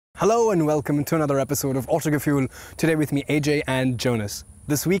Hello and welcome to another episode of Autogefühl. Today with me AJ and Jonas.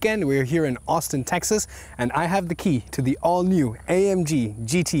 This weekend we're here in Austin, Texas, and I have the key to the all-new AMG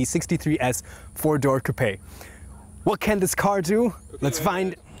GT 63S 4-door coupe. What can this car do? Let's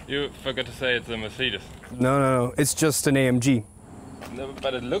find... You forgot to say it's a Mercedes. No, it's just an AMG. No,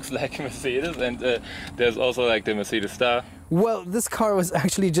 but it looks like a Mercedes, and there's also like the Mercedes star. Well, this car was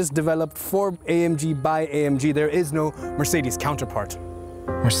actually just developed for AMG by AMG. There is no Mercedes counterpart.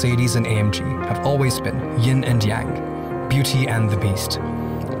 Mercedes and AMG have always been yin and yang, beauty and the beast.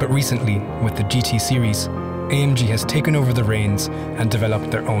 But recently, with the GT series, AMG has taken over the reins and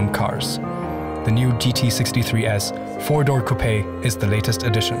developed their own cars. The new GT63S 4-door coupe is the latest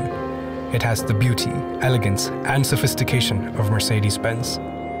addition. It has the beauty, elegance and sophistication of Mercedes-Benz.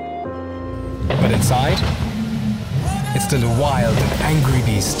 But inside, it's still a wild and angry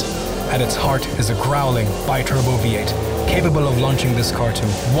beast. At its heart is a growling bi-turbo V8, capable of launching this car to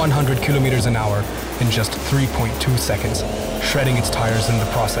 100 kilometers an hour in just 3.2 seconds, shredding its tires in the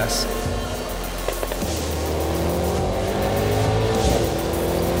process.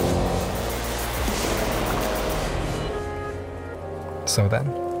 So then,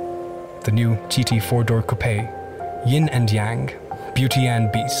 the new GT 4-door coupe, yin and yang, beauty and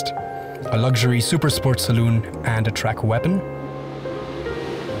beast, a luxury super sport saloon and a track weapon?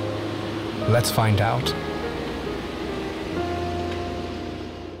 Let's find out.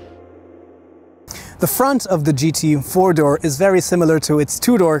 The front of the GT 4-door is very similar to its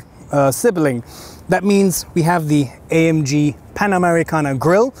 2-door sibling. That means we have the AMG Panamericana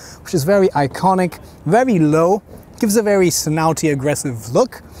grille, which is very iconic, very low, gives a very snouty, aggressive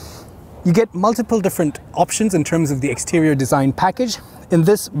look. You get multiple different options in terms of the exterior design package. In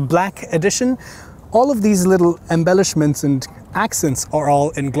this black edition, all of these little embellishments and accents are all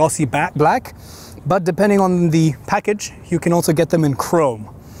in glossy black, but depending on the package, you can also get them in chrome.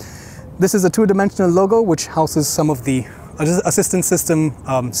 This is a two-dimensional logo which houses some of the assistance system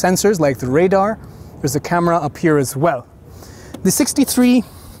sensors like the radar. There's a camera up here as well. The 63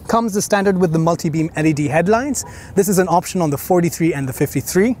 comes as standard with the multi-beam LED headlights. This is an option on the 43 and the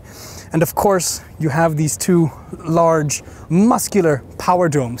 53. And of course, you have these two large, muscular power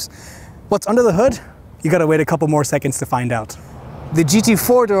domes. What's under the hood? You gotta wait a couple more seconds to find out. The GT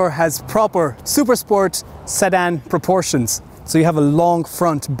 4-door has proper super sport sedan proportions. So you have a long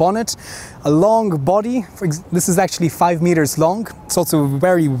front bonnet, a long body. This is actually 5 meters long. It's also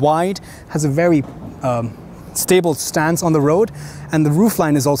very wide, has a very stable stance on the road, and the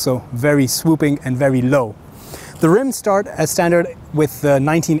roofline is also very swooping and very low. The rims start as standard with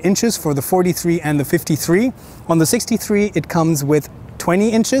 19 inches for the 43 and the 53. On the 63, it comes with 20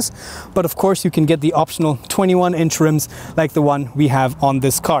 inches, but of course you can get the optional 21-inch rims like the one we have on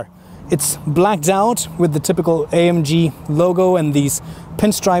this car. It's blacked out with the typical AMG logo and these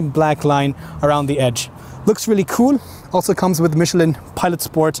pinstripe black line around the edge. Looks really cool. Also comes with Michelin Pilot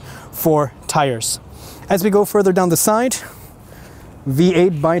Sport 4 tires. As we go further down the side,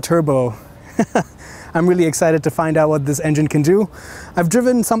 V8 bi-turbo. I'm really excited to find out what this engine can do. I've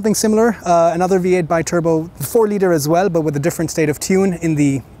driven something similar, another V8 bi-turbo 4-liter as well, but with a different state of tune in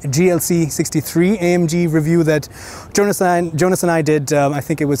the GLC 63 AMG review that Jonas and I did, I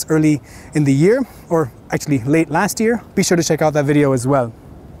think it was early in the year, or actually late last year. Be sure to check out that video as well.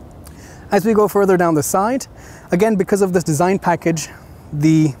 As we go further down the side, again, because of this design package,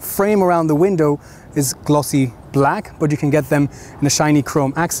 the frame around the window is glossy black, but you can get them in a shiny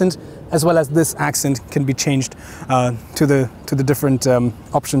chrome accent, as well as this accent can be changed to the different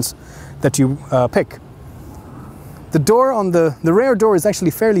options that you pick. The door on the rear door is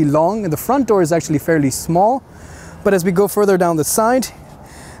actually fairly long, and the front door is actually fairly small. But as we go further down the side,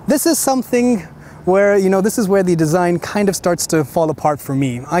 this is something where, this is where the design kind of starts to fall apart for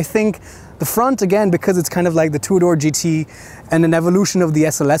me. I think the front, again, because it's kind of like the 2-door GT and an evolution of the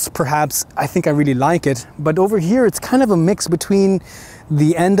SLS perhaps, I think I really like it. But over here, it's kind of a mix between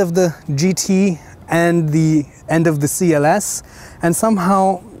the end of the GT and the end of the CLS, and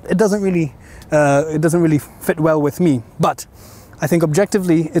somehow it doesn't really fit well with me. But I think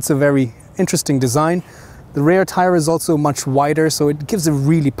objectively, it's a very interesting design. The rear tire is also much wider, so it gives a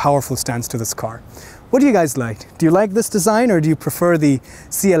really powerful stance to this car. What do you guys like? Do you like this design, or do you prefer the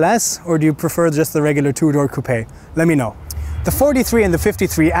CLS, or do you prefer just the regular 2-door coupe? Let me know. The 43 and the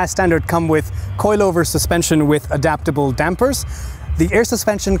 53 as standard come with coilover suspension with adaptable dampers. The air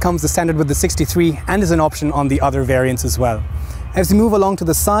suspension comes as standard with the 63 and is an option on the other variants as well. As we move along to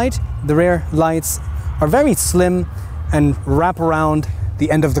the side, the rear lights are very slim and wrap around the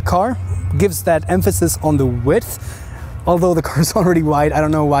end of the car. Gives that emphasis on the width. Although the car is already wide, I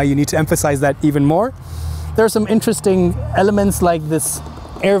don't know why you need to emphasize that even more. There are some interesting elements like this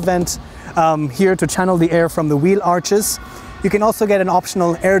air vent here to channel the air from the wheel arches. You can also get an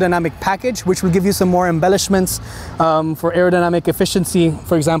optional aerodynamic package, which will give you some more embellishments for aerodynamic efficiency.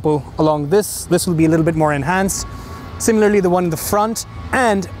 For example, along this will be a little bit more enhanced. Similarly, the one in the front,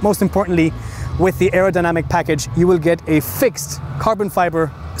 and most importantly, with the aerodynamic package, you will get a fixed carbon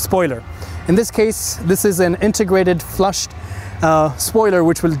fiber spoiler. In this case, this is an integrated flushed spoiler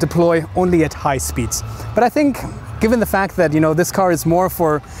which will deploy only at high speeds. But I think, given the fact that this car is more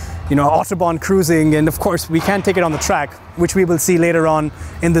for Autobahn cruising, and of course we can't take it on the track, which we will see later on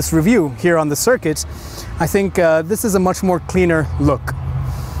in this review here on the circuit, I think this is a much more cleaner look.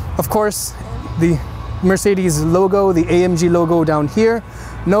 Of course, the Mercedes logo, the AMG logo down here,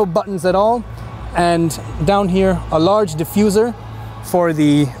 no buttons at all, and down here a large diffuser for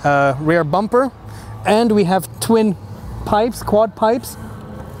the rear bumper, and we have twin pipes, quad pipes,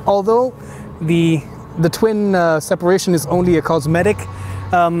 although the twin separation is only a cosmetic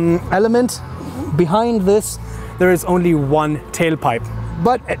element. Behind this there is only one tailpipe,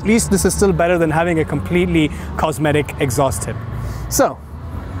 but at least this is still better than having a completely cosmetic exhaust tip. So,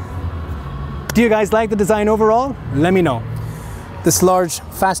 do you guys like the design overall? Let me know. This large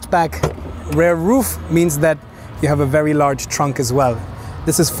fastback rear roof means that you have a very large trunk as well.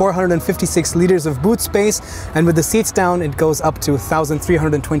 This is 456 liters of boot space, and with the seats down it goes up to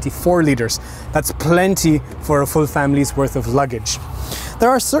 1,324 liters. That's plenty for a full family's worth of luggage. There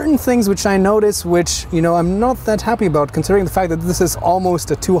are certain things which I notice which I'm not that happy about, considering the fact that this is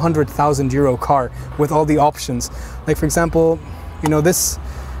almost a 200,000 euro car with all the options. Like, for example, this,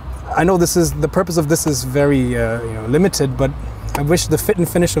 I know this is, the purpose of this is very limited, but I wish the fit and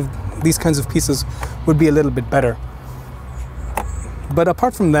finish of these kinds of pieces would be a little bit better. But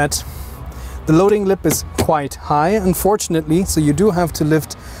apart from that, the loading lip is quite high, unfortunately, so you do have to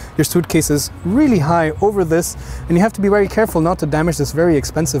lift your suitcases really high over this, and you have to be very careful not to damage this very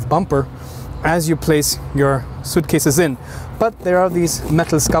expensive bumper as you place your suitcases in. But there are these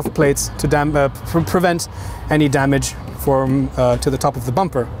metal scuff plates to prevent any damage to the top of the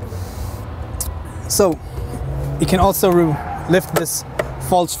bumper. So you can also lift this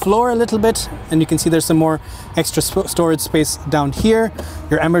false floor a little bit, and you can see there's some more extra storage space down here,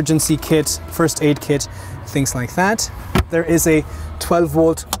 your emergency kit, first aid kit, things like that. There is a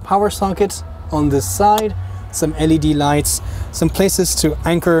 12-volt power socket on this side, some LED lights, some places to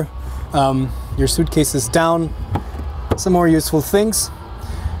anchor your suitcases down, some more useful things.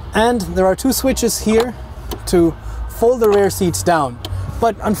 And there are two switches here to fold the rear seats down.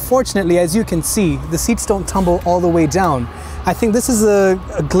 But unfortunately, as you can see, the seats don't tumble all the way down. I think this is a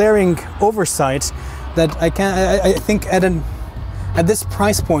glaring oversight that I think at this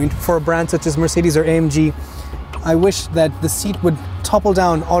price point for a brand such as Mercedes or AMG, I wish that the seat would topple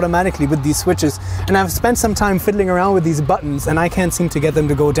down automatically with these switches. And I've spent some time fiddling around with these buttons and I can't seem to get them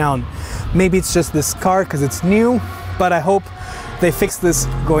to go down. Maybe it's just this car because it's new, but I hope they fix this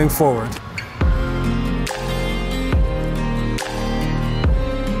going forward.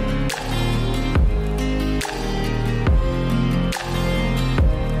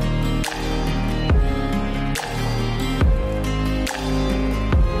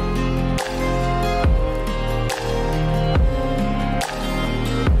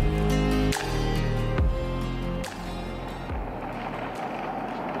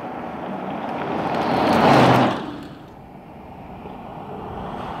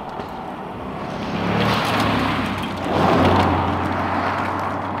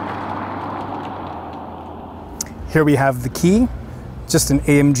 Here we have the key, just an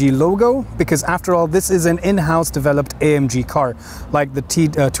AMG logo, because after all, this is an in-house developed AMG car, like the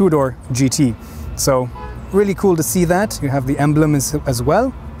two-door GT. So really cool to see that. You have the emblem as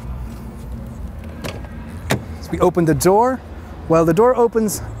well. So we open the door. Well, the door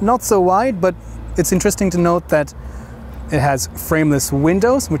opens not so wide, but it's interesting to note that it has frameless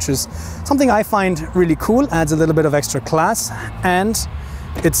windows, which is something I find really cool, adds a little bit of extra class, and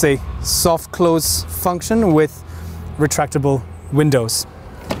it's a soft close function with retractable windows.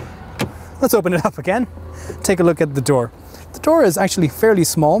 Let's open it up again. Take a look at the door. The door is actually fairly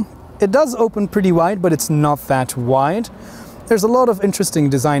small. It does open pretty wide, but it's not that wide. There's a lot of interesting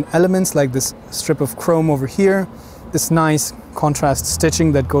design elements, like this strip of chrome over here, this nice contrast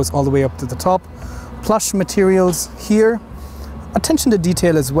stitching that goes all the way up to the top, plush materials here, attention to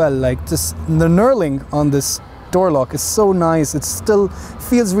detail as well, like the knurling on this door lock is so nice. It still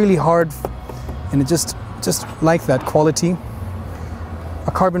feels really hard, and it just like that quality.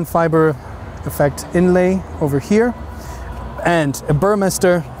 A carbon fiber effect inlay over here, and a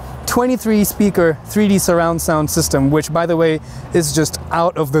Burmester 23 speaker 3D surround sound system, which by the way is just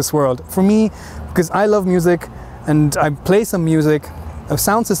out of this world. For me, because I love music and I play some music, a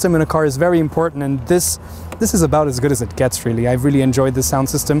sound system in a car is very important, and this is about as good as it gets, really. I've really enjoyed this sound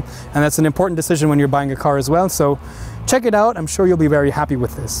system, and that's an important decision when you're buying a car as well. So check it out. I'm sure you'll be very happy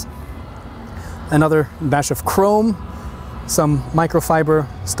with this. Another dash of chrome, some microfiber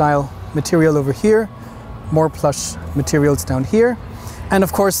style material over here, more plush materials down here. And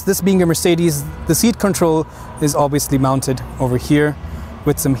of course, this being a Mercedes, the seat control is obviously mounted over here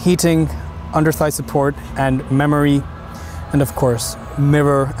with some heating, under thigh support and memory, and of course,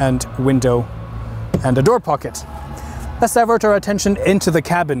 mirror and window and a door pocket. Let's divert our attention into the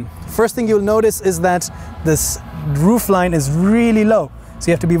cabin. First thing you'll notice is that this roof line is really low. So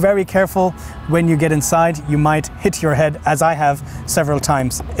you have to be very careful when you get inside. You might hit your head, as I have several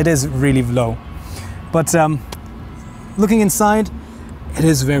times. It is really low. But looking inside, it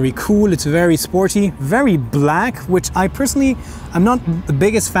is very cool. It's very sporty, very black, which I personally, I'm not the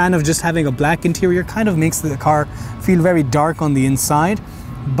biggest fan of just having a black interior. Kind of makes the car feel very dark on the inside,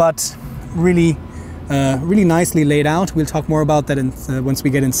 but really, really nicely laid out. We'll talk more about that once we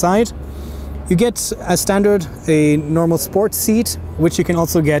get inside. You get, as standard, a normal sports seat, which you can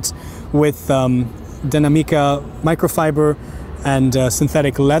also get with Dinamica microfiber and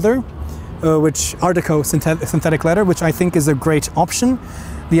synthetic leather, Artico synthetic leather, which I think is a great option.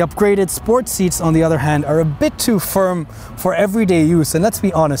 The upgraded sports seats, on the other hand, are a bit too firm for everyday use. And let's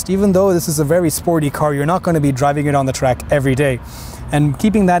be honest, even though this is a very sporty car, you're not going to be driving it on the track every day. And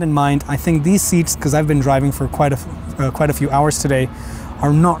keeping that in mind, I think these seats, because I've been driving for quite a few hours today,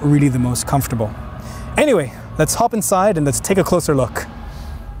 are not really the most comfortable. Anyway, let's hop inside and let's take a closer look.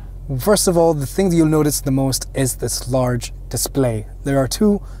 First of all, the thing that you'll notice the most is this large display. There are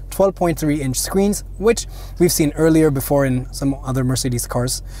two 12.3-inch screens, which we've seen earlier before in some other Mercedes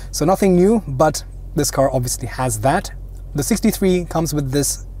cars. So nothing new, but this car obviously has that. The 63 comes with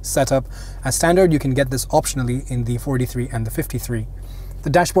this setup as standard. You can get this optionally in the 43 and the 53. The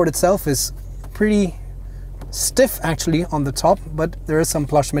dashboard itself is pretty stiff actually on the top, but there is some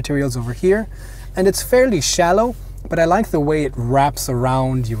plush materials over here, and it's fairly shallow, but I like the way it wraps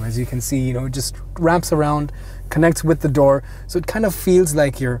around you. As you can see, it just wraps around, connects with the door, so it kind of feels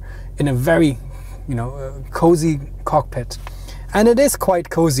like you're in a very cozy cockpit. And it is quite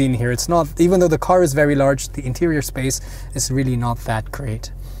cozy in here. It's not, even though the car is very large, the interior space is really not that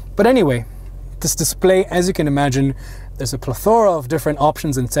great. But anyway, this display, as you can imagine, there's a plethora of different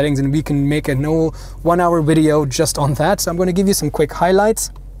options and settings, and we can make a whole 1-hour video just on that. So I'm going to give you some quick highlights.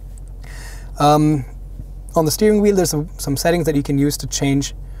 On the steering wheel, there's some settings that you can use to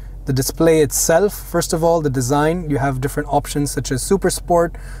change the display itself. First of all, the design. You have different options such as Super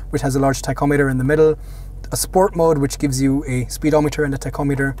Sport, which has a large tachometer in the middle, a Sport mode, which gives you a speedometer and a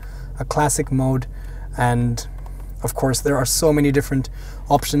tachometer, a Classic mode, and of course there are so many different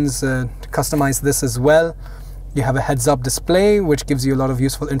options to customize this as well. You have a heads-up display, which gives you a lot of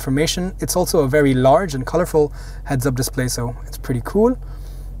useful information. It's also a very large and colorful heads-up display, so it's pretty cool.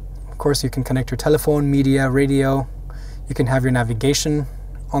 Of course, you can connect your telephone, media, radio. You can have your navigation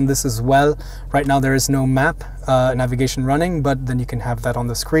on this as well. Right now there is no map navigation running, but then you can have that on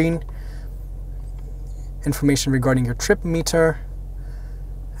the screen. Information regarding your trip meter.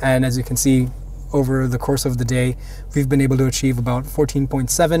 And as you can see, over the course of the day, we've been able to achieve about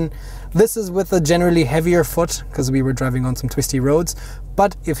 14.7. This is with a generally heavier foot because we were driving on some twisty roads.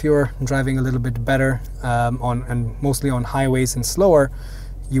 But if you're driving a little bit better and mostly on highways and slower,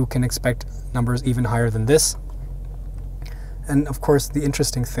 you can expect numbers even higher than this. And of course, the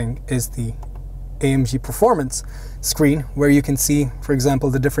interesting thing is the AMG Performance screen, where you can see, for example,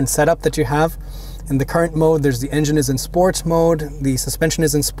 the different setup that you have. In the current mode, there's the engine is in sport mode, the suspension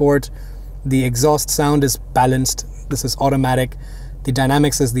is in sport, the exhaust sound is balanced, this is automatic, the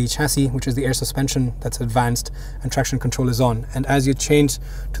dynamics is the chassis, which is the air suspension that's advanced, and traction control is on. And as you change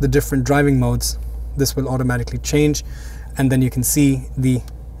to the different driving modes, this will automatically change, and then you can see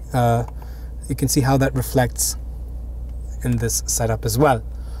how that reflects in this setup as well.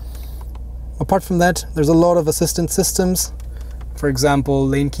 Apart from that, there's a lot of assistance systems. For example,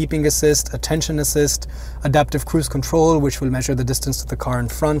 lane keeping assist, attention assist, adaptive cruise control, which will measure the distance to the car in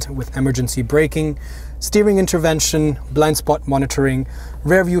front with emergency braking, steering intervention, blind spot monitoring,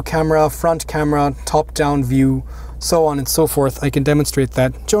 rear view camera, front camera, top-down view, so on and so forth. I can demonstrate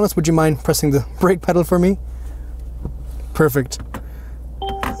that. Jonas, would you mind pressing the brake pedal for me? Perfect.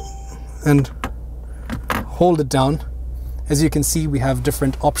 And hold it down. As you can see, we have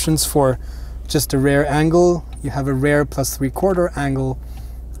different options for just a rear angle. You have a rear plus 3/4 angle,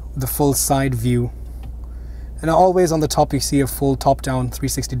 the full side view. And always on the top you see a full top-down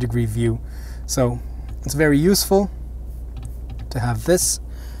 360-degree view. So it's very useful to have this.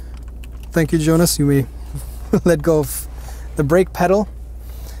 Thank you, Jonas. You may let go of the brake pedal.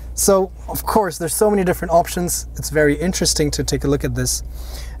 So of course there's so many different options. It's very interesting to take a look at this.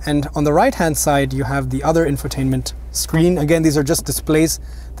 And on the right hand side you have the other infotainment screen. Again, these are just displays,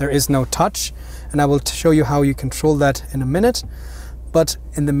 there is no touch, and I will show you how you control that in a minute. But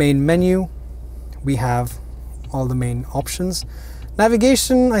in the main menu we have all the main options.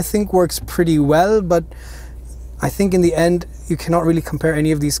 Navigation I think works pretty well, but I think in the end you cannot really compare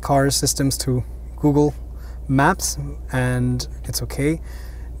any of these car systems to Google Maps, and it's okay.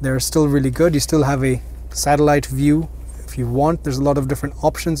 They're still really good. You still have a satellite view if you want. There's a lot of different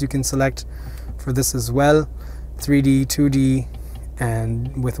options you can select for this as well. 3D, 2D,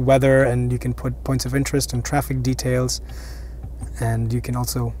 and with weather, and you can put points of interest and traffic details, and you can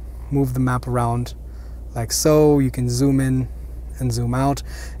also move the map around like so. You can zoom in and zoom out.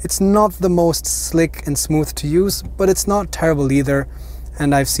 It's not the most slick and smooth to use, but it's not terrible either,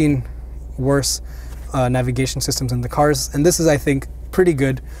 and I've seen worse navigation systems in the cars, and this is, I think, pretty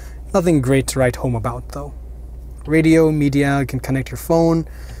good. Nothing great to write home about though. Radio, media, you can connect your phone,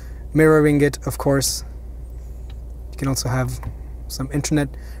 mirroring it, of course. You can also have some internet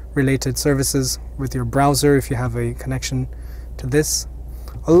related services with your browser if you have a connection to this.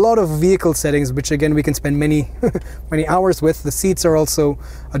 A lot of vehicle settings, which again we can spend many many hours with. The seats are also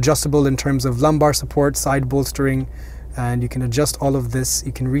adjustable in terms of lumbar support, side bolstering, and you can adjust all of this.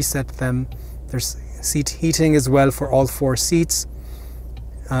 You can reset them. There's seat heating as well for all 4 seats.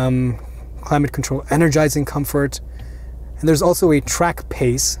 Climate control, energizing comfort, and there's also a track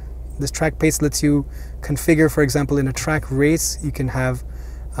pace. This track pace lets you configure, for example, in a track race, you can have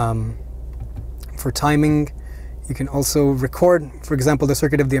for timing. You can also record, for example, the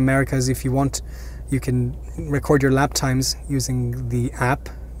Circuit of the Americas. If you want, you can record your lap times using the app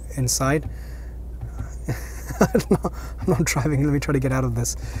inside. I'm not driving, let me try to get out of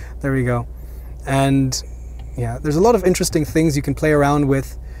this. There we go. And yeah, there's a lot of interesting things you can play around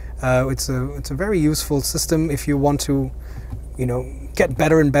with. It's a very useful system if you want to, you know, get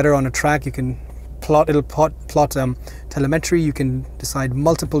better and better on a track. You can plot telemetry. You can decide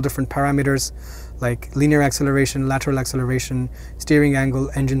multiple different parameters like linear acceleration, lateral acceleration, steering angle,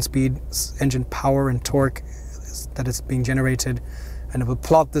 engine speed, engine power and torque that is being generated, and it will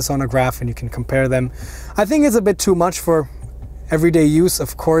plot this on a graph and you can compare them. I think it's a bit too much for everyday use.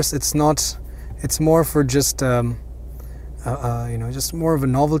 Of course, it's not. It's more for just you know, just more of a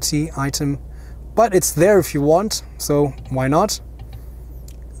novelty item, but it's there if you want, so why not?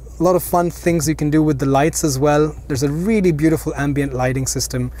 A lot of fun things you can do with the lights as well. There's a really beautiful ambient lighting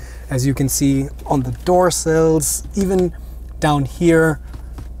system, as you can see on the door sills, even down here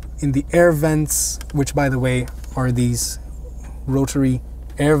in the air vents, which by the way are these rotary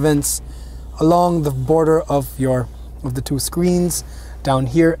air vents, along the border of the 2 screens. Down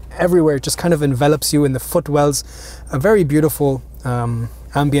here, everywhere, it just kind of envelops you in the footwells. A very beautiful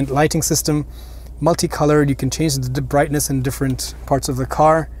ambient lighting system, multicolored. You can change the brightness in different parts of the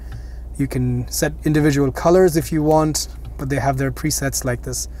car. You can set individual colors if you want, but they have their presets like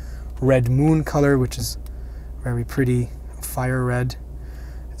this red moon color, which is very pretty, fire red.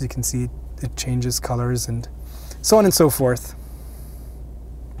 As you can see, it changes colors and so on and so forth.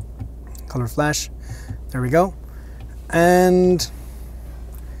 Color flash, there we go. And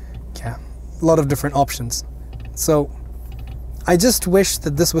yeah, a lot of different options. So I just wish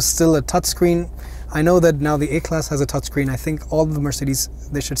that this was still a touchscreen. I know that now the A-Class has a touchscreen. I think all the Mercedes,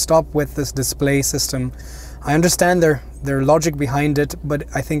 they should stop with this display system. I understand their logic behind it, but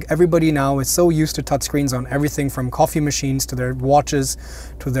I think everybody now is so used to touchscreens on everything from coffee machines to their watches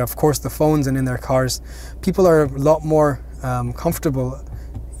to their, of course, the phones and in their cars. People are a lot more comfortable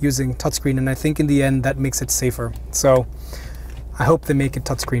using touchscreen, and I think in the end that makes it safer. So I hope they make it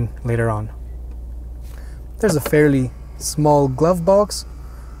touchscreen later on. There's a fairly small glove box.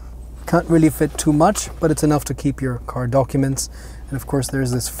 Can't really fit too much, but it's enough to keep your car documents. And of course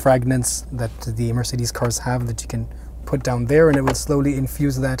there's this fragrance that the Mercedes cars have that you can put down there, and it will slowly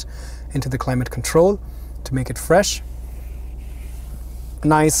infuse that into the climate control to make it fresh.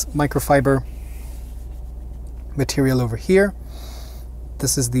 Nice microfiber material over here.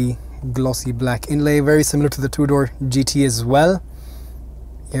 This is the glossy black inlay, very similar to the 2-door GT as well.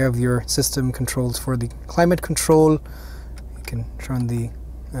 You have your system controls for the climate control. You can turn the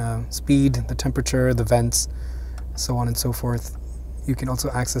speed, the temperature, the vents, so on and so forth. You can also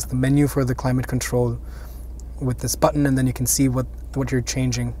access the menu for the climate control with this button, and then you can see what you're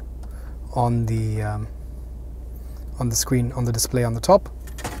changing on the screen, on the display on the top.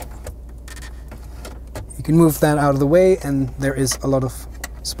 You can move that out of the way, and there is a lot of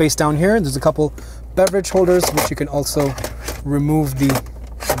space down here. There's a couple beverage holders, which you can also remove the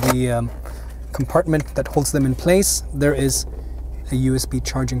compartment that holds them in place. There is a USB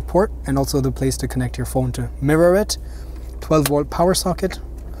charging port, and also the place to connect your phone to mirror it. 12-volt power socket,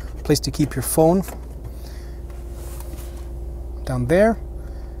 place to keep your phone down there,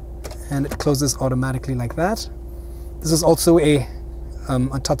 and it closes automatically like that. This is also a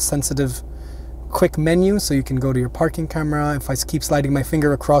touch-sensitive quick menu, so you can go to your parking camera. If I keep sliding my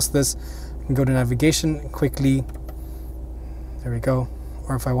finger across this, I can go to navigation quickly. There we go.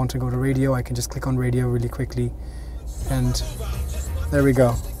 Or if I want to go to radio, I can just click on radio really quickly, and there we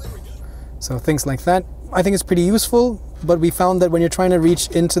go. So things like that. I think it's pretty useful, but we found that when you're trying to reach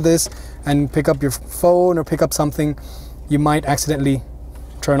into this and pick up your phone or pick up something, you might accidentally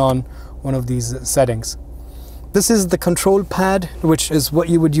turn on one of these settings. This is the control pad, which is what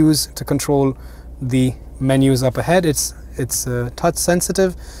you would use to control the menus up ahead. It's touch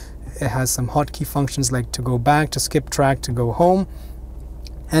sensitive. It has some hotkey functions like to go back, to skip track, to go home.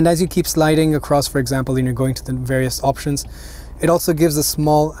 And as you keep sliding across, for example, and you're going to the various options, it also gives a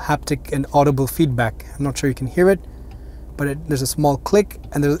small haptic and audible feedback. I'm not sure you can hear it, but there's a small click,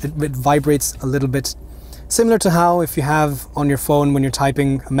 and it vibrates a little bit. Similar to how if you have on your phone when you're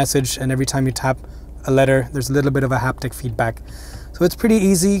typing a message, and every time you tap a letter, there's a little bit of a haptic feedback. So it's pretty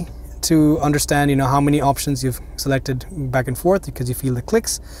easy to understand, how many options you've selected back and forth because you feel the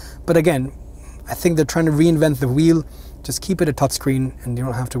clicks. But again, I think they're trying to reinvent the wheel. Just keep it a touchscreen and you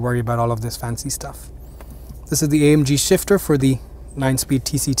don't have to worry about all of this fancy stuff. This is the AMG shifter for the 9-speed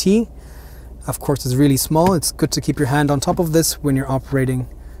TCT. Of course, it's really small. It's good to keep your hand on top of this when you're operating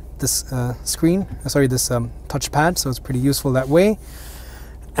this touchpad, so it's pretty useful that way.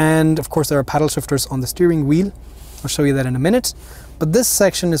 And of course, there are paddle shifters on the steering wheel. I'll show you that in a minute. But this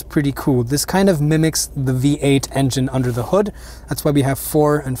section is pretty cool. This kind of mimics the V8 engine under the hood. That's why we have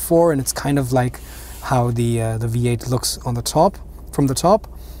 4 and 4, and it's kind of like how the V8 looks on the top, from the top.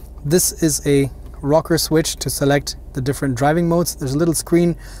 This is a rocker switch to select the different driving modes. There's a little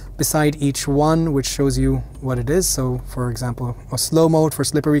screen beside each one which shows you what it is. So for example, a slow mode for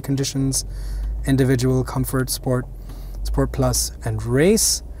slippery conditions, individual, comfort, sport, sport plus, and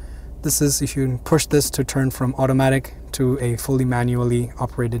race. This is if you push this to turn from automatic to a fully manually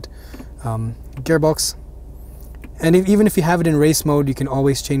operated gearbox. And even if you have it in race mode, you can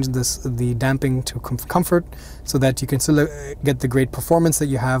always change the damping to comfort, so that you can still get the great performance that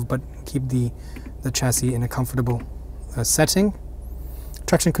you have, but keep the chassis in a comfortable setting.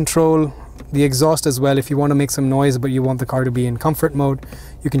 Traction control, the exhaust as well. If you want to make some noise but you want the car to be in comfort mode,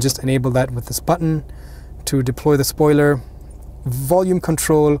 you can just enable that with this button to deploy the spoiler, volume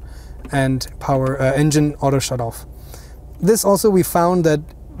control, and power engine auto shut off. This also, we found that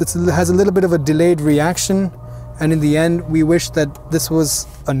this has a little bit of a delayed reaction, and in the end we wish that this was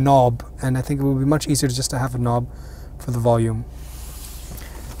a knob, and I think it would be much easier just to have a knob for the volume.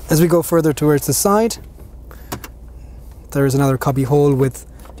 As we go further towards the side, there is another cubby hole with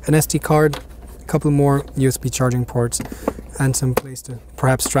an SD card, a couple more USB charging ports, and some place to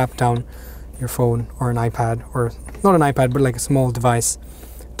perhaps strap down your phone or an iPad, or not an iPad, but like a small device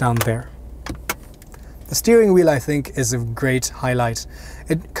down there. The steering wheel, I think, is a great highlight.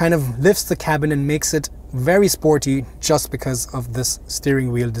 It kind of lifts the cabin and makes it very sporty just because of this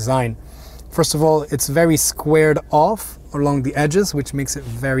steering wheel design. First of all, it's very squared off along the edges, which makes it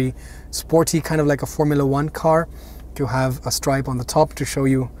very sporty, kind of like a Formula 1 car. You have a stripe on the top to show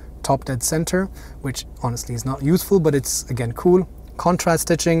you top dead center, which honestly is not useful, but it's again cool. Contrast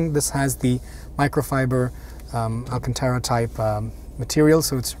stitching, this has the microfiber Alcantara type material,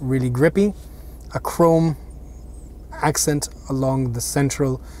 so it's really grippy. A chrome accent along the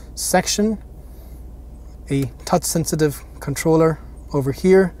central section. A touch sensitive controller over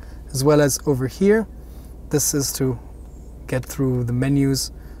here as well as over here. This is to get through the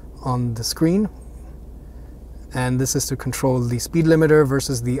menus on the screen, and this is to control the speed limiter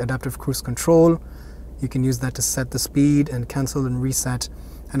versus the adaptive cruise control. You can use that to set the speed and cancel and reset,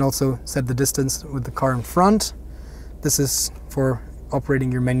 and also set the distance with the car in front. This is for operating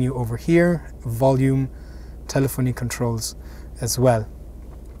your menu over here, volume, telephony controls as well.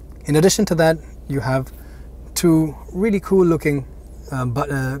 In addition to that, you have two really cool looking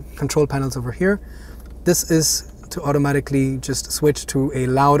control panels over here. This is to automatically just switch to a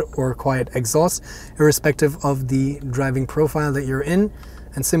loud or quiet exhaust, irrespective of the driving profile that you're in.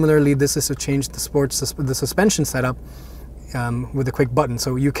 And similarly, this is to change the suspension setup with a quick button.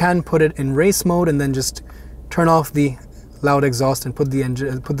 So you can put it in race mode and then just turn off the loud exhaust and put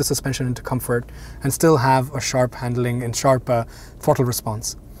the suspension into comfort, and still have a sharp handling and sharp throttle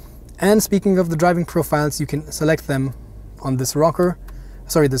response. And speaking of the driving profiles, you can select them on this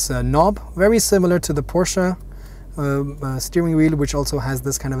knob, very similar to the Porsche steering wheel, which also has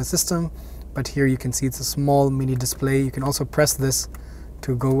this kind of a system. but here you can see it's a small mini display. You can also press this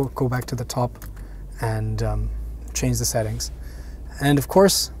to go back to the top and change the settings. And of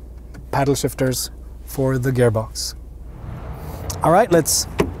course, paddle shifters for the gearbox. All right, let's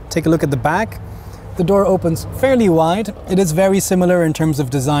take a look at the back. The door opens fairly wide. It is very similar in terms of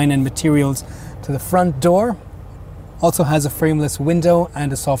design and materials to the front door. Also has a frameless window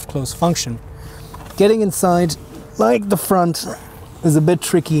and a soft close function. Getting inside, like the front, is a bit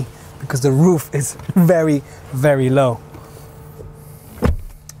tricky because the roof is very, very low.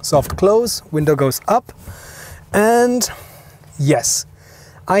 Soft close, window goes up, and yes,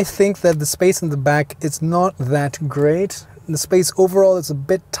 I think that the space in the back is not that great. The space overall is a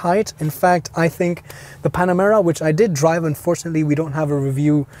bit tight. In fact, I think the Panamera, which I did drive, unfortunately we don't have a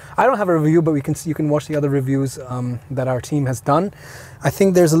review. I don't have a review, but you can watch the other reviews that our team has done. I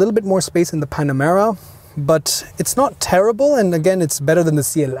think there's a little bit more space in the Panamera, but it's not terrible. And again, it's better than the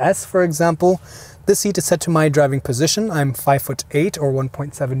CLS, for example. This seat is set to my driving position. I'm 5'8" or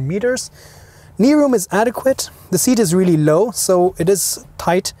 1.7 meters. Knee room is adequate. The seat is really low, so it is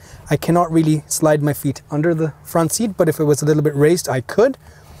tight. I cannot really slide my feet under the front seat, but if it was a little bit raised, I could.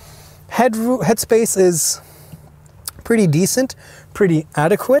 Headspace is pretty decent, pretty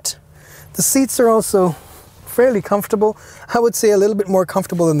adequate. The seats are also fairly comfortable. I would say a little bit more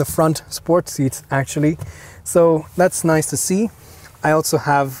comfortable than the front sports seats, actually. So that's nice to see. I also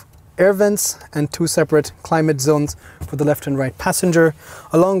have air vents and 2 separate climate zones for the left and right passenger,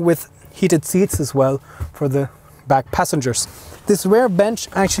 along with heated seats as well for the back passengers. This rear bench,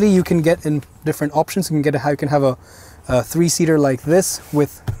 actually, you can get in different options. You can have a 3-seater like this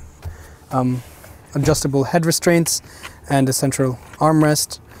with adjustable head restraints and a central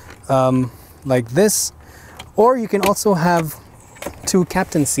armrest like this. Or you can also have 2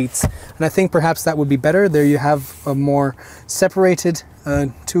 captain seats, and I think perhaps that would be better. There you have a more separated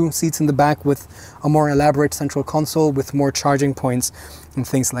 2 seats in the back with a more elaborate central console with more charging points and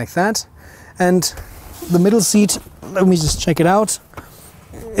things like that. And the middle seat, let me just check it out.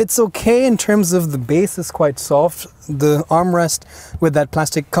 It's okay in terms of the base is quite soft. The armrest with that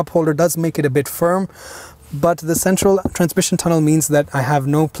plastic cup holder does make it a bit firm, but the central transmission tunnel means that I have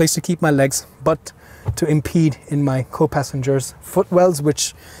no place to keep my legs but to impede in my co-passengers' footwells,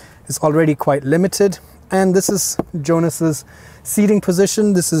 which is already quite limited. And this is Jonas's seating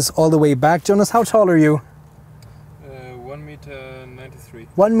position. This is all the way back. Jonas, how tall are you? 1.93 m.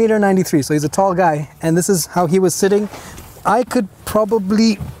 1.93 m, so he's a tall guy. And this is how he was sitting. I could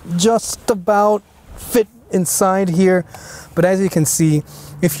probably just about fit inside here. But as you can see,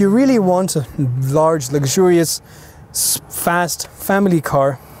 if you really want a large, luxurious, fast family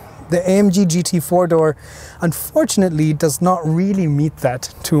car, the AMG GT 4-door unfortunately does not really meet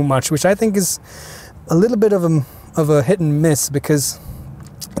that too much, which I think is a little bit of a hit and miss, because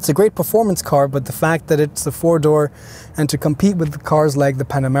it's a great performance car, but the fact that it's a 4-door and to compete with the cars like the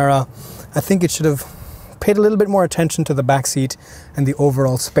Panamera, I think it should have paid a little bit more attention to the back seat and the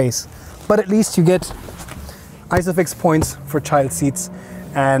overall space. But at least you get ISOFIX points for child seats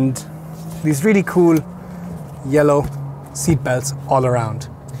and these really cool yellow seat belts all around.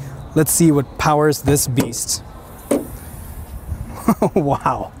 Let's see what powers this beast.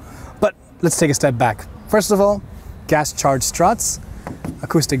 Wow. But let's take a step back. First of all, gas charged struts,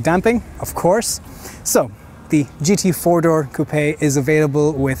 acoustic damping, of course. So the GT 4-door Coupé is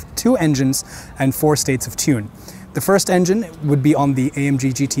available with 2 engines and 4 states of tune. The first engine would be on the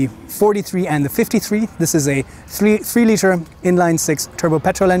AMG GT 43 and the 53. This is a 3-liter inline-6 turbo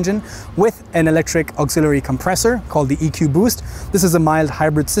petrol engine with an electric auxiliary compressor called the EQ Boost. This is a mild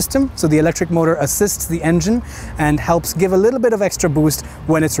hybrid system, so the electric motor assists the engine and helps give a little bit of extra boost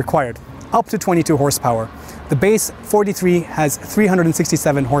when it's required, up to 22 horsepower. The base 43 has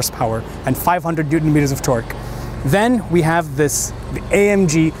 367 horsepower and 500 Newton-meters of torque. Then we have the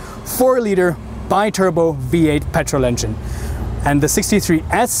AMG 4-liter bi-turbo V8 petrol engine. And the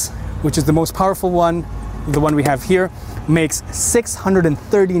 63S, which is the most powerful one, the one we have here, makes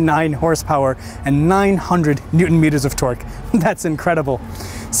 639 horsepower and 900 Newton-meters of torque. That's incredible.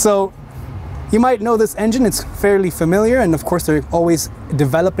 So you might know this engine, it's fairly familiar, and of course they're always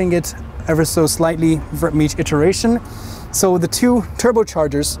developing it ever so slightly from each iteration. So the 2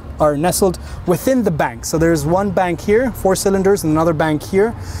 turbochargers are nestled within the bank. So there's one bank here, 4 cylinders, and another bank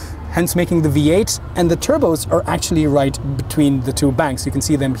here, hence making the V8, and the turbos are actually right between the 2 banks. You can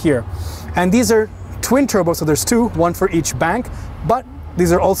see them here. And these are twin turbos, so there's 2, one for each bank, but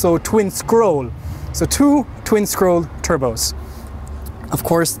these are also twin scroll. So 2 twin scroll turbos. Of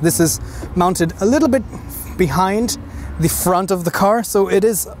course, this is mounted a little bit behind the front of the car, so it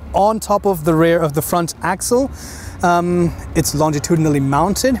is on top of the rear of the front axle. It's longitudinally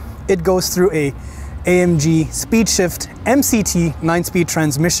mounted. it goes through a AMG Speed Shift MCT 9-speed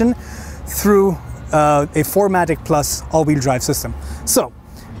transmission through a 4MATIC Plus all-wheel drive system. So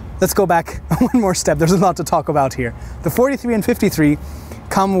let's go back one more step. There's a lot to talk about here. The 43 and 53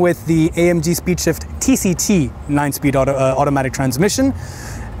 come with the AMG Speed Shift TCT 9-speed automatic transmission,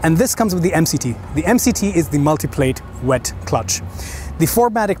 and this comes with the MCT. The MCT is the multi-plate wet clutch. The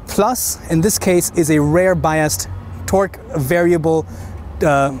 4MATIC Plus, in this case, is a rear biased torque variable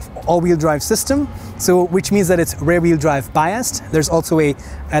all-wheel drive system, so which means that it's rear-wheel drive biased. There's also a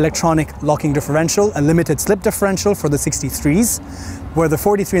electronic locking differential, a limited slip differential for the 63s, where the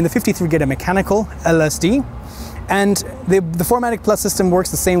 43 and the 53 get a mechanical LSD. And the 4MATIC Plus system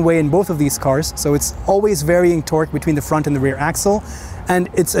works the same way in both of these cars, so it's always varying torque between the front and the rear axle, and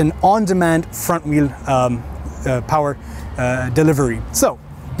it's an on-demand front wheel power delivery. So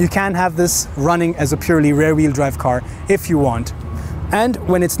you can have this running as a purely rear-wheel drive car if you want. And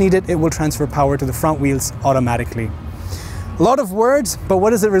when it's needed, it will transfer power to the front wheels automatically. A lot of words, but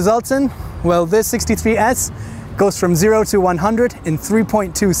what does it result in? Well, this 63S goes from 0 to 100 in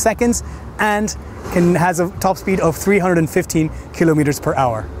 3.2 seconds and has a top speed of 315 kilometers per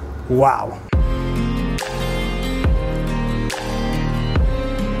hour. Wow.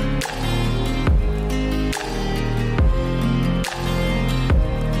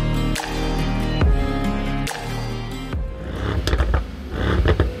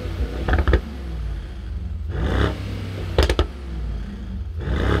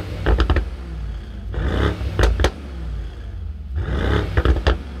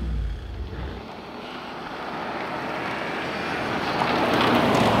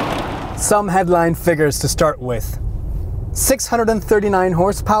 Some headline figures to start with. 639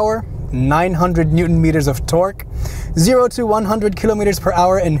 horsepower, 900 Newton meters of torque, 0 to 100 kilometers per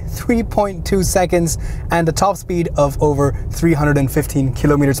hour in 3.2 seconds, and a top speed of over 315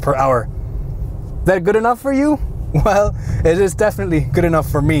 kilometers per hour. That good enough for you? Well, it is definitely good enough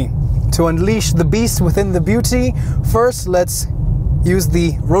for me. To unleash the beast within the beauty, first let's use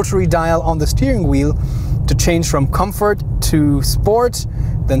the rotary dial on the steering wheel to change from comfort to sport,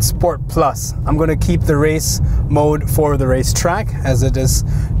 then Sport Plus. I'm going to keep the race mode for the racetrack, as it is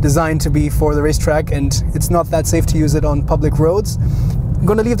designed to be for the racetrack and it's not that safe to use it on public roads. I'm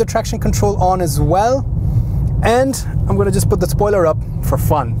going to leave the traction control on as well, and I'm going to just put the spoiler up for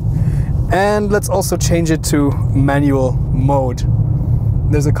fun. And let's also change it to manual mode.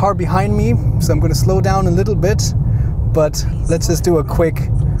 There's a car behind me, so I'm going to slow down a little bit, but let's just do a quick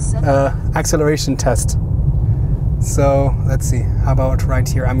acceleration test. So let's see, how about right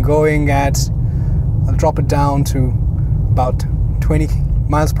here? I'm going at, I'll drop it down to about 20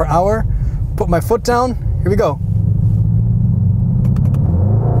 miles per hour. Put my foot down, here we go.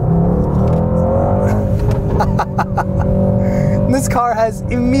 This car has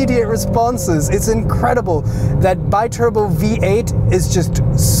immediate responses. It's incredible. That bi-turbo V8 is just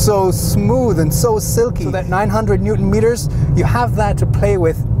so smooth and so silky. So that 900 Newton meters, you have that to play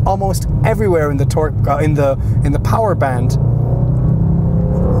with almost everywhere in the torque, in the power band.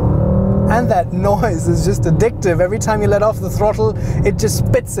 And that noise is just addictive. Every time you let off the throttle, it just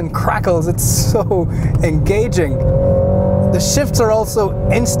spits and crackles. It's so engaging. The shifts are also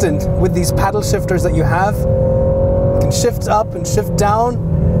instant with these paddle shifters that you have. You can shift up and shift down.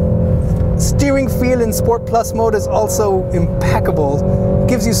 Steering feel in Sport Plus mode is also impeccable. It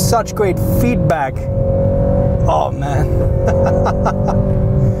gives you such great feedback. Oh man.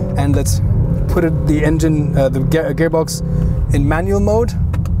 And let's put the engine, the gearbox in manual mode.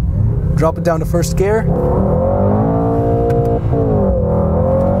 Drop it down to first gear.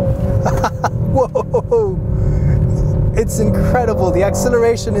 Whoa! It's incredible. The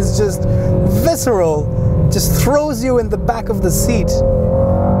acceleration is just visceral. Just throws you in the back of the seat.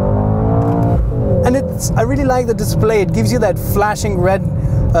 And I really like the display. It gives you that flashing red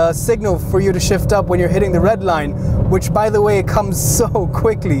signal for you to shift up when you're hitting the red line, which, by the way, comes so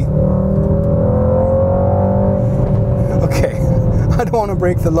quickly. Okay, I don't want to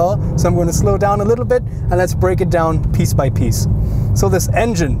break the law, so I'm going to slow down a little bit and let's break it down piece by piece. So this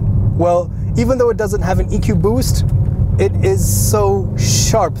engine, well, even though it doesn't have an EQ boost, it is so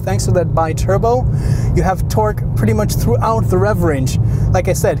sharp thanks to that bi-turbo. You have torque pretty much throughout the rev range. Like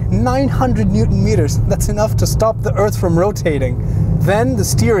I said, 900 Newton meters. That's enough to stop the Earth from rotating. Then the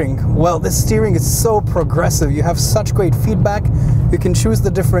steering. Well, this steering is so progressive. You have such great feedback. You can choose the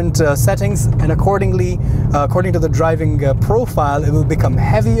different settings, and accordingly, according to the driving profile, it will become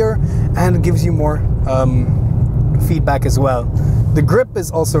heavier and it gives you more feedback as well. The grip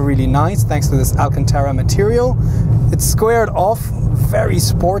is also really nice thanks to this Alcantara material. It's squared off, very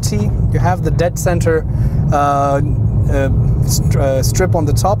sporty. You have the dead center strip on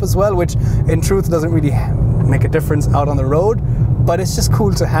the top as well, which in truth doesn't really make a difference out on the road, but it's just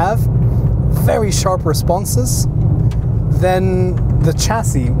cool to have. Very sharp responses. Then the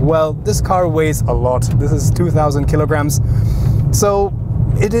chassis, well, this car weighs a lot. This is 2,000 kilograms. So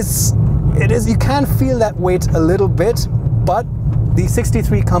it is, you can feel that weight a little bit, but the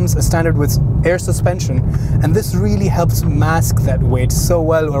 63 comes as standard with air suspension, and this really helps mask that weight so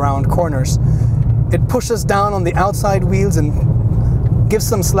well around corners. It pushes down on the outside wheels and gives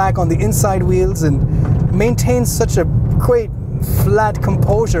some slack on the inside wheels and maintains such a great flat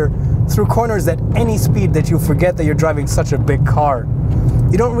composure through corners at any speed that you forget that you're driving such a big car.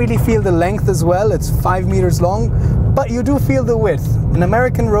 You don't really feel the length as well, it's 5 meters long, but you do feel the width. And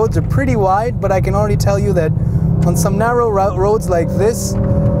American roads are pretty wide, but I can already tell you that on some narrow roads like this,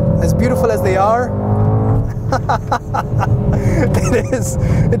 as beautiful as they are,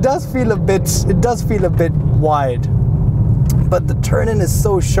 it does feel a bit wide. But the turn-in is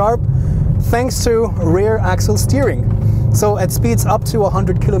so sharp thanks to rear axle steering. So at speeds up to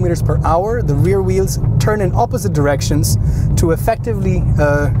 100 kilometers per hour, the rear wheels turn in opposite directions to effectively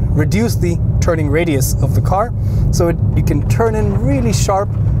reduce the turning radius of the car. So you can turn in really sharp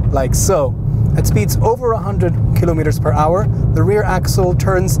like so. At speeds over 100 kilometers per hour, the rear axle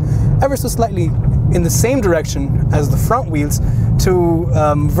turns ever so slightly in the same direction as the front wheels to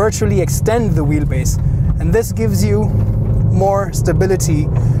virtually extend the wheelbase. And this gives you more stability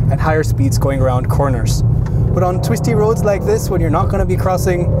at higher speeds going around corners. But on twisty roads like this, when you're not going to be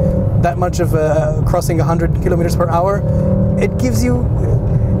crossing that much of crossing 100 kilometers per hour, it gives you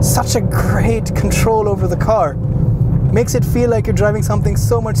such a great control over the car. Makes it feel like you're driving something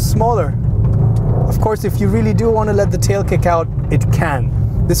so much smaller. Of course, if you really do want to let the tail kick out, it can.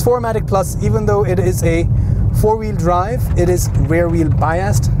 This 4MATIC Plus, even though it is a four-wheel drive, it is rear-wheel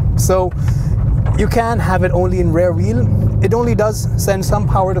biased. So you can have it only in rear wheel. It only does send some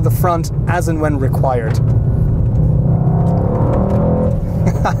power to the front as and when required.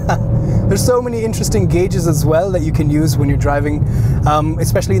 There's so many interesting gauges as well that you can use when you're driving,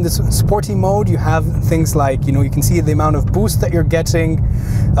 especially in this sporty mode. You have things like, you can see the amount of boost that you're getting,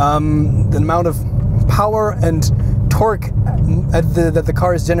 the amount of power and torque that the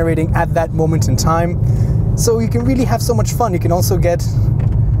car is generating at that moment in time. So you can really have so much fun. You can also get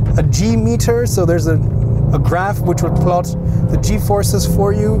a G meter, so there's a graph which would plot the G forces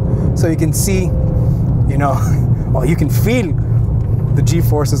for you, so you can see, well, you can feel the G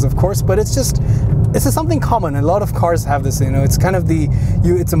forces, of course, but this is something common. A lot of cars have this. It's kind of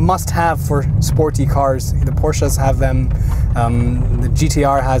it's a must-have for sporty cars. The Porsches have them, the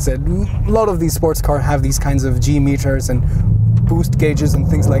GTR has it. A lot of these sports cars have these kinds of G meters and boost gauges and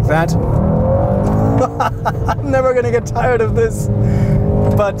things like that. I'm never gonna get tired of this.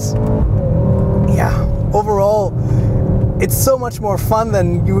 But yeah, overall, it's so much more fun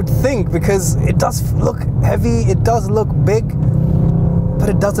than you would think, because it does look heavy, it does look big, but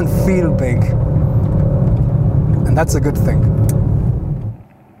it doesn't feel big. And that's a good thing.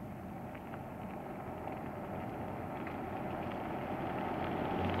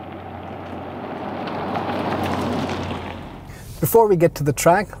 Before we get to the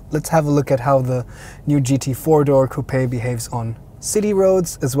track, let's have a look at how the new GT 4-door Coupé behaves on city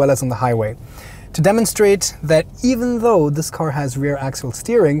roads as well as on the highway. To demonstrate that even though this car has rear axle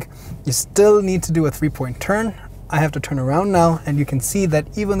steering, you still need to do a 3-point turn. I have to turn around now, and you can see that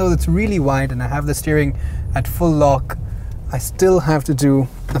even though it's really wide and I have the steering at full lock, I still have to do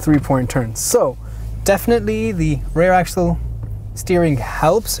a 3-point turn. So definitely the rear axle steering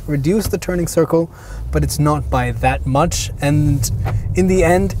helps reduce the turning circle, but it's not by that much, and in the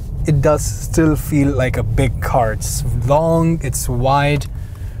end it does still feel like a big car. It's long, it's wide,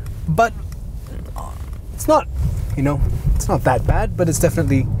 but it's not, it's not that bad, but it's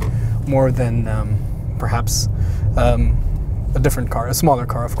definitely more than perhaps a different car, a smaller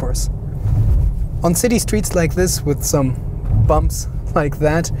car, of course. On city streets like this, with some bumps like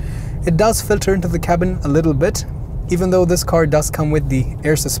that, it does filter into the cabin a little bit, even though this car does come with the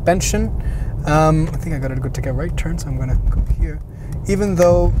air suspension. I think I gotta go take a right turn, so I'm gonna go here. Even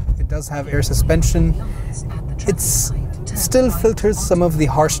though it does have air suspension, it still filters some of the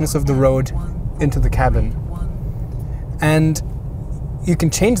harshness of the road into the cabin. And you can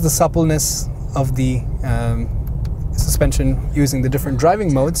change the suppleness of the suspension using the different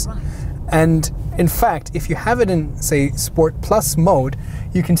driving modes. And in fact, if you have it in, say, Sport Plus mode,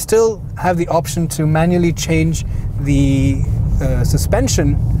 you can still have the option to manually change the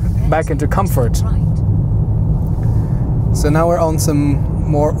suspension back into comfort. So now we're on some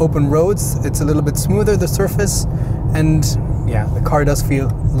more open roads. It's a little bit smoother, the surface, and yeah, the car does feel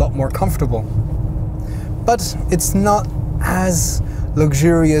a lot more comfortable. But it's not as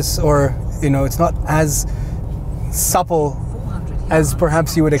luxurious, or it's not as supple as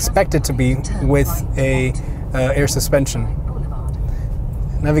perhaps you would expect it to be with a air suspension.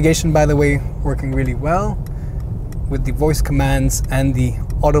 Navigation, by the way, working really well with the voice commands and the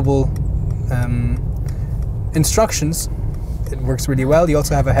audible instructions. It works really well. You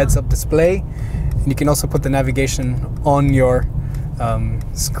also have a heads-up display, and you can also put the navigation on your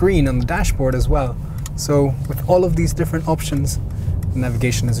screen on the dashboard as well. So with all of these different options, the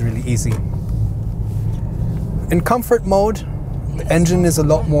navigation is really easy. In comfort mode, the engine is a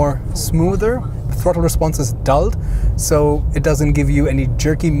lot more smoother. The throttle response is dulled, so it doesn't give you any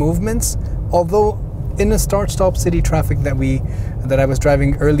jerky movements. Although in a start-stop city traffic that I was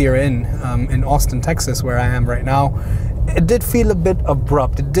driving earlier in Austin, Texas, where I am right now, it did feel a bit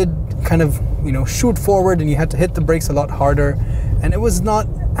abrupt. It did kind of shoot forward, and you had to hit the brakes a lot harder, and it was not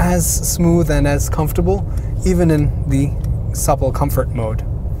as smooth and as comfortable, even in the supple comfort mode.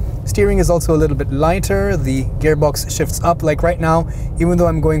 Steering is also a little bit lighter. The gearbox shifts up. Like right now, even though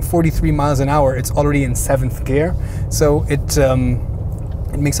I'm going 43 miles an hour, it's already in 7th gear, so it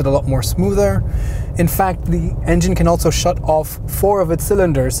makes it a lot more smoother. In fact, the engine can also shut off 4 of its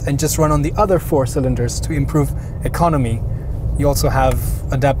cylinders and just run on the other 4 cylinders to improve economy. You also have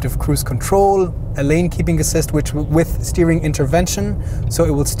adaptive cruise control, a lane keeping assist with steering intervention, so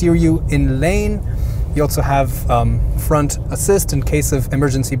it will steer you in lane. You also have front assist in case of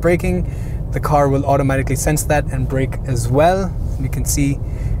emergency braking. The car will automatically sense that and brake as well. And you can see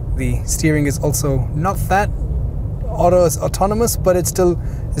the steering is also not that autonomous, but it still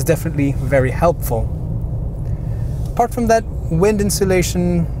is definitely very helpful. Apart from that, wind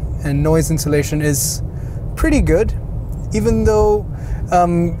insulation and noise insulation is pretty good. Even though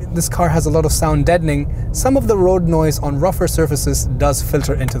this car has a lot of sound deadening, some of the road noise on rougher surfaces does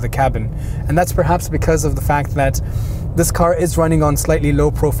filter into the cabin. And that's perhaps because of the fact that this car is running on slightly low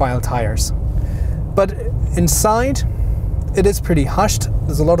profile tires. But inside, it is pretty hushed.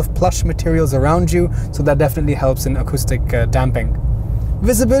 There's a lot of plush materials around you, so that definitely helps in acoustic damping.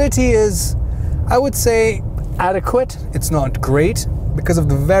 Visibility is, I would say, adequate. It's not great because of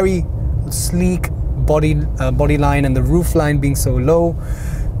the very sleek body line and the roof line being so low.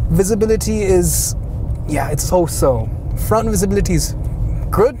 Visibility is, it's so-so. Front visibility is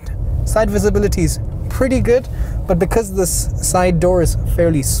good, side visibility is pretty good, but because this side door is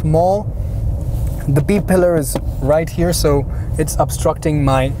fairly small, the B pillar is right here, so it's obstructing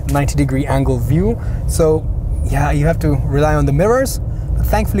my 90-degree angle view. So you have to rely on the mirrors.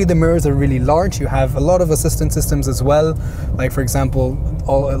 Thankfully, the mirrors are really large. You have a lot of assistance systems as well. Like, for example,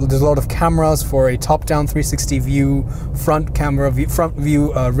 there's a lot of cameras for a top-down 360 view, front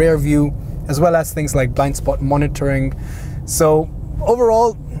view, rear view, as well as things like blind spot monitoring. So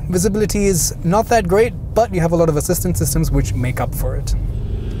overall, visibility is not that great, but you have a lot of assistance systems which make up for it.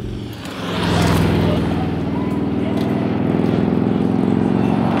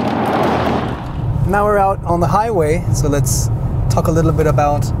 Now we're out on the highway, so let's talk a little bit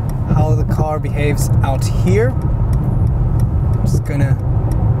about how the car behaves out here. I'm just gonna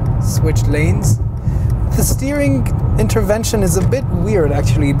switch lanes. The steering intervention is a bit weird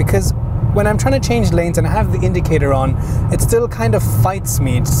actually, because when I'm trying to change lanes and I have the indicator on, it still kind of fights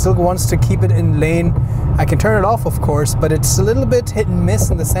me. It still wants to keep it in lane. I can turn it off, of course, but it's a little bit hit and miss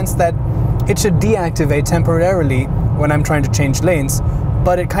in the sense that it should deactivate temporarily when I'm trying to change lanes,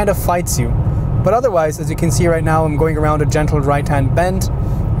 but it kind of fights you. But otherwise, as you can see right now, I'm going around a gentle right-hand bend,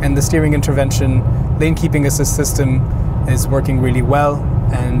 and the steering intervention, lane keeping assist system is working really well,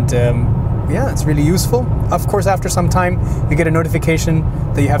 and it's really useful. Of course, after some time, you get a notification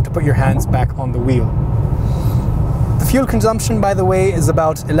that you have to put your hands back on the wheel. The fuel consumption, by the way, is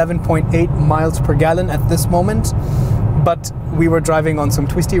about 11.8 miles per gallon at this moment, but we were driving on some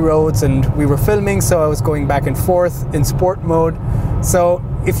twisty roads and we were filming, so I was going back and forth in sport mode. So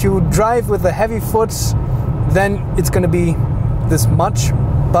if you drive with a heavy foot, then it's going to be this much,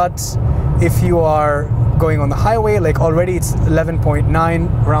 but if you are going on the highway, like already it's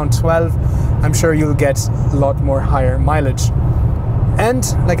 11.9, around 12, I'm sure you'll get a lot more higher mileage. And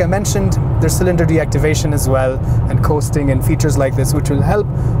like I mentioned, there's cylinder deactivation as well, and coasting and features like this, which will help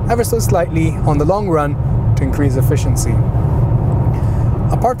ever so slightly on the long run to increase efficiency.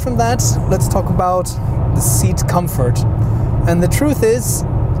 Apart from that, let's talk about the seat comfort. And the truth is,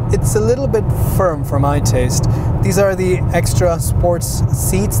 it's a little bit firm for my taste. These are the extra sports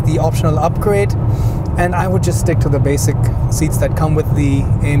seats, the optional upgrade, and I would just stick to the basic seats that come with the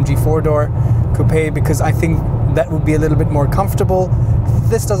AMG 4-door Coupé, because I think that would be a little bit more comfortable.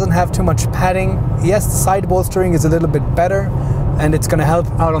 This doesn't have too much padding. Yes, the side bolstering is a little bit better, and it's going to help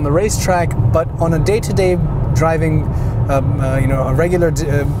out on the racetrack, but on a day-to-day driving, a regular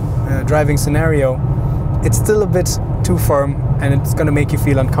driving scenario, it's still a bit too firm and it's going to make you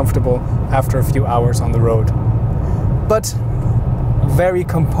feel uncomfortable after a few hours on the road. But very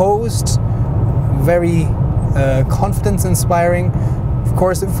composed, very confidence-inspiring. Of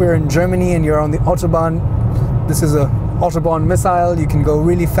course, if we're in Germany and you're on the Autobahn, this is a Autobahn missile. You can go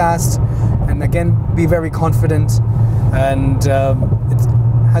really fast and again be very confident. And it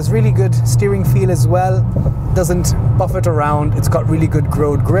has really good steering feel as well. It doesn't buffet around. It's got really good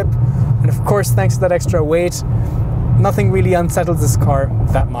road grip. And of course, thanks to that extra weight, nothing really unsettles this car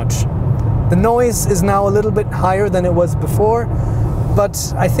that much. The noise is now a little bit higher than it was before,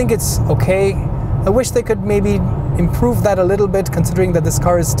 but I think it's okay. I wish they could maybe improve that a little bit, considering that this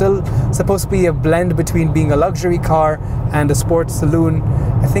car is still supposed to be a blend between being a luxury car and a sports saloon.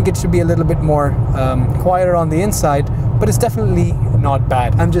 I think it should be a little bit more quieter on the inside, but it's definitely not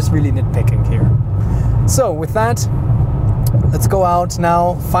bad. I'm just really nitpicking here. So with that, let's go out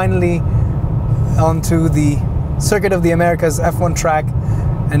now, finally, onto the Circuit of the Americas F1 track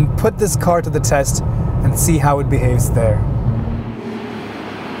and put this car to the test and see how it behaves there.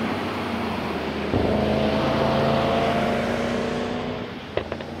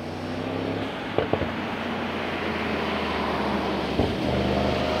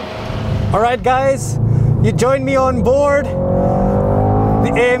 Alright guys, you joined me on board the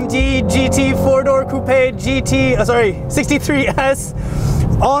AMG GT 4-door Coupé GT, 63S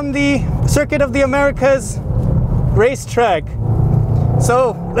on the Circuit of the Americas racetrack.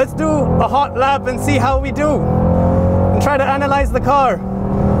 So let's do a hot lap and see how we do and try to analyze the car.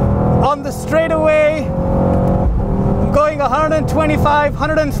 On the straightaway, I'm going 125,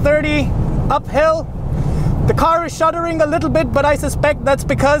 130 uphill. The car is shuddering a little bit, but I suspect that's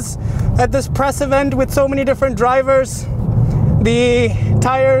because at this press event with so many different drivers, the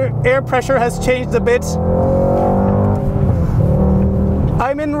tire air pressure has changed a bit.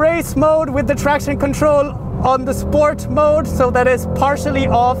 I'm in race mode with the traction control on the sport mode, so that is partially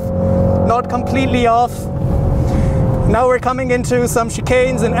off, not completely off. Now we're coming into some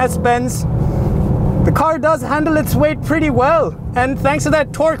chicanes and S-bends. The car does handle its weight pretty well, and thanks to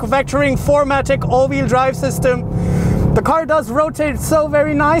that torque vectoring 4MATIC all-wheel drive system, the car does rotate so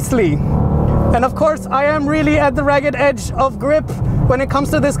very nicely. And of course, I am really at the ragged edge of grip when it comes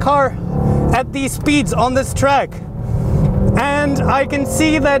to this car at these speeds on this track. And I can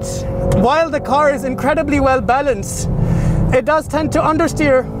see that while the car is incredibly well balanced, it does tend to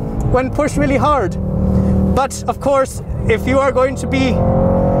understeer when pushed really hard. But of course, if you are going to be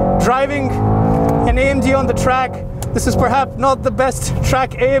driving an AMG on the track, this is perhaps not the best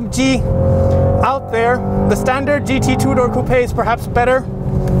track AMG out there. The standard GT 2-door Coupé is perhaps better,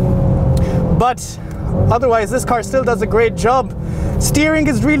 but otherwise this car still does a great job. Steering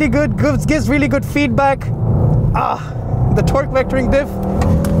is really good, gives really good feedback. The torque vectoring diff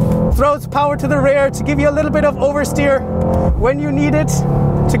throws power to the rear to give you a little bit of oversteer when you need it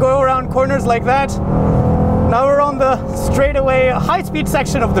to go around corners like that. Now we're on the straightaway high-speed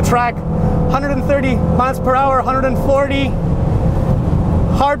section of the track, 130 miles per hour, 140.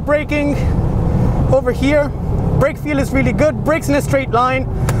 Hard braking over here. Brake feel is really good, brakes in a straight line.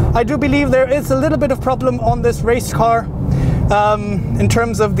 I do believe there is a little bit of problem on this race car in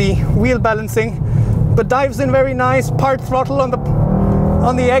terms of the wheel balancing, but dives in very nice. Part throttle on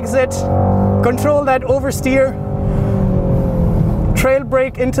the exit, control that oversteer, trail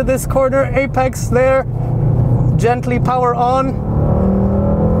brake into this corner, apex there, gently power on.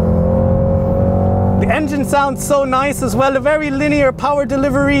 The engine sounds so nice as well, a very linear power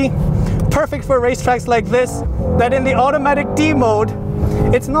delivery, perfect for racetracks like this, that in the automatic D mode,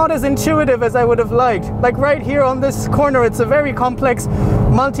 it's not as intuitive as I would have liked. Like right here on this corner, it's a very complex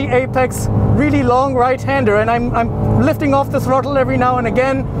multi-apex, really long right-hander, and I'm lifting off the throttle every now and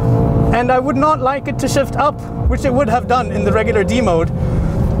again, and I would not like it to shift up, which it would have done in the regular D mode.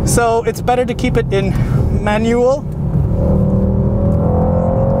 So it's better to keep it in manual.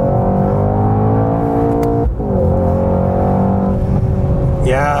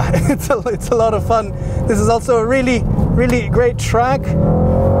 Yeah, it's a lot of fun. This is also a really, really great track.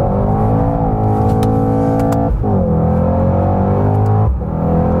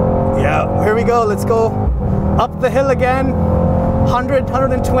 Yeah, here we go. Let's go up the hill again. 100,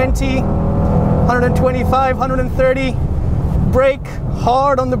 120, 125, 130. Brake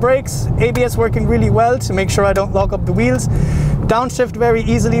hard on the brakes. ABS working really well to make sure I don't lock up the wheels. Downshift very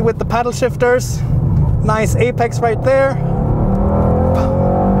easily with the paddle shifters. Nice apex right there.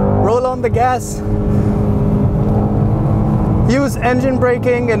 Roll on the gas. Use engine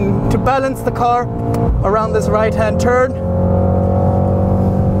braking and to balance the car around this right-hand turn.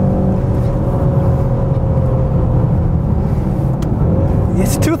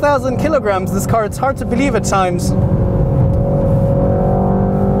 It's 2,000 kilograms, this car. It's hard to believe at times. I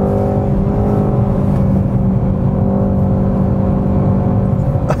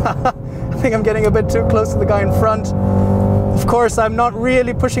think I'm getting a bit too close to the guy in front. Of course, I'm not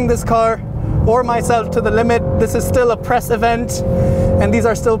really pushing this car or myself to the limit. This is still a press event, and these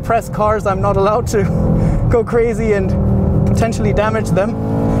are still press cars. I'm not allowed to go crazy and potentially damage them.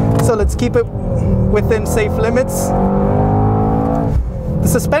 So let's keep it within safe limits. The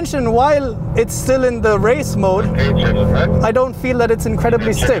suspension, while it's still in the race mode, I don't feel that it's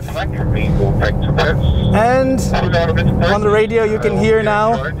incredibly stiff. And on the radio you can hear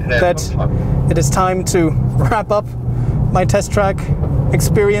now that it is time to wrap up my test track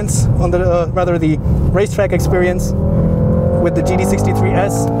experience on the the racetrack experience with the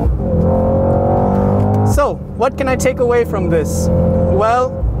GT63S. So what can I take away from this?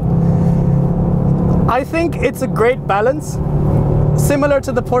 Well, I think it's a great balance. Similar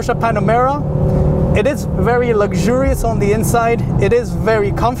to the Porsche Panamera, it is very luxurious on the inside. It is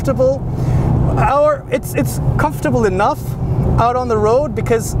very comfortable. It's comfortable enough out on the road,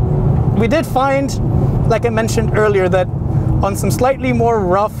 because we did find, like I mentioned earlier, that on some slightly more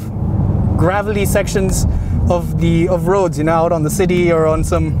rough, gravelly sections of roads, you know, out on the city or on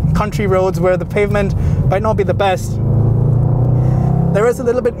some country roads where the pavement might not be the best, there is a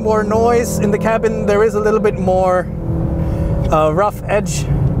little bit more noise in the cabin. There is a little bit more rough edge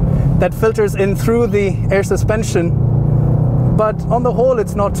that filters in through the air suspension, but on the whole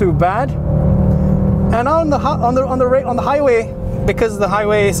it's not too bad. And on the highway, because the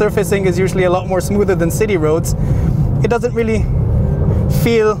highway surfacing is usually a lot more smoother than city roads, it doesn't really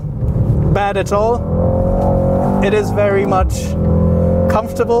feel bad at all. It is very much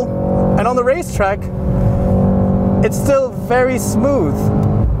comfortable, and on the racetrack it's still very smooth.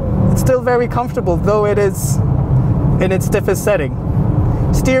 It's still very comfortable, though it is in its stiffest setting.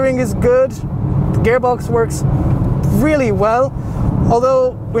 Steering is good. The gearbox works really well.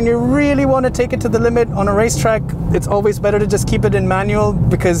 Although when you really want to take it to the limit on a racetrack, it's always better to just keep it in manual,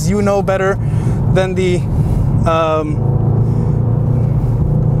 because you know better than the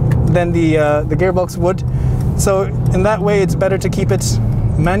gearbox would. So in that way, it's better to keep it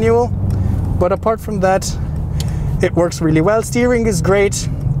manual. But apart from that, it works really well. Steering is great.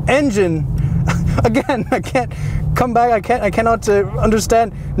 Engine, again, I can't come back. I cannot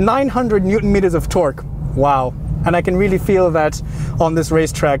understand 900 Newton meters of torque. Wow. And I can really feel that on this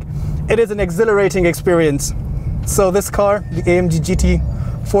racetrack. It is an exhilarating experience. So this car, the AMG GT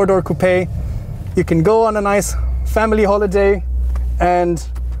 4-door coupe, you can go on a nice family holiday and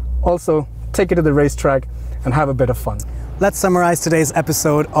also take it to the racetrack and have a bit of fun. Let's summarize today's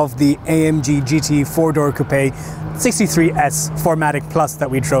episode of the AMG GT 4-door coupe 63S 4MATIC Plus that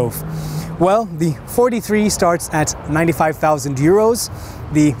we drove. Well, the 43 starts at 95,000 euros.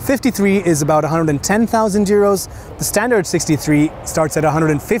 The 53 is about 110,000 euros. The standard 63 starts at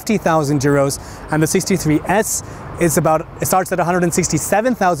 150,000 euros, and the 63S starts at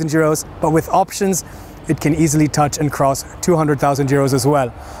 167,000 euros, but with options, it can easily touch and cross 200,000 euros as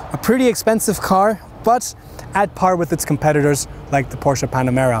well. A pretty expensive car, but at par with its competitors like the Porsche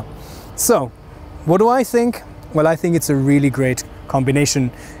Panamera. So, what do I think? Well, I think it's a really great combination.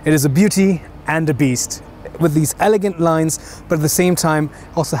 It is a beauty and a beast, with these elegant lines, but at the same time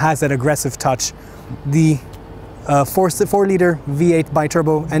also has that aggressive touch. The 4-liter V8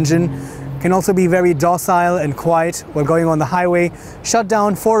 bi-turbo engine can also be very docile and quiet while going on the highway, shut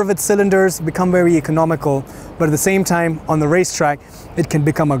down 4 of its cylinders, become very economical, but at the same time on the racetrack it can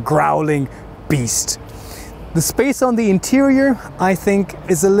become a growling beast. The space on the interior, I think,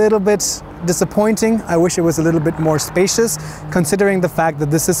 is a little bit disappointing. I wish it was a little bit more spacious, considering the fact that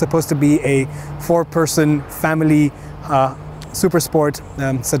this is supposed to be a 4-person family super sport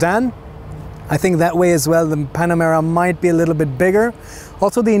sedan. I think that way as well the Panamera might be a little bit bigger.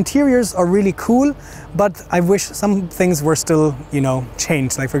 Also, the interiors are really cool, but I wish some things were still, you know,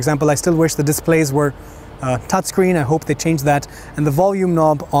 changed. Like, for example, I still wish the displays were touchscreen. I hope they change that. And the volume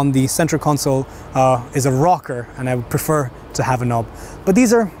knob on the center console is a rocker, and I would prefer to have a knob. But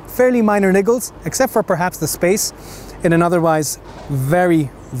these are fairly minor niggles, except for perhaps the space, in an otherwise very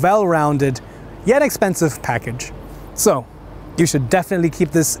well-rounded yet expensive package. So you should definitely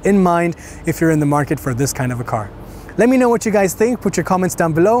keep this in mind if you're in the market for this kind of a car. Let me know what you guys think. Put your comments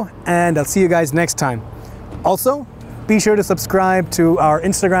down below, and I'll see you guys next time. Also, be sure to subscribe to our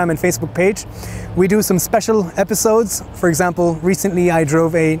Instagram and Facebook page. We do some special episodes. For example, recently I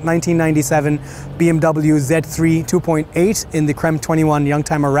drove a 1997 BMW Z3 2.8 in the Creme 21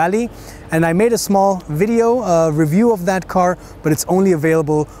 Youngtimer Rally, and I made a small video review of that car, but it's only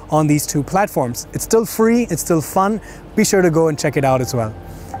available on these two platforms. It's still free, it's still fun. Be sure to go and check it out as well.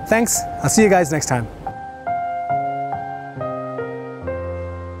 Thanks, I'll see you guys next time.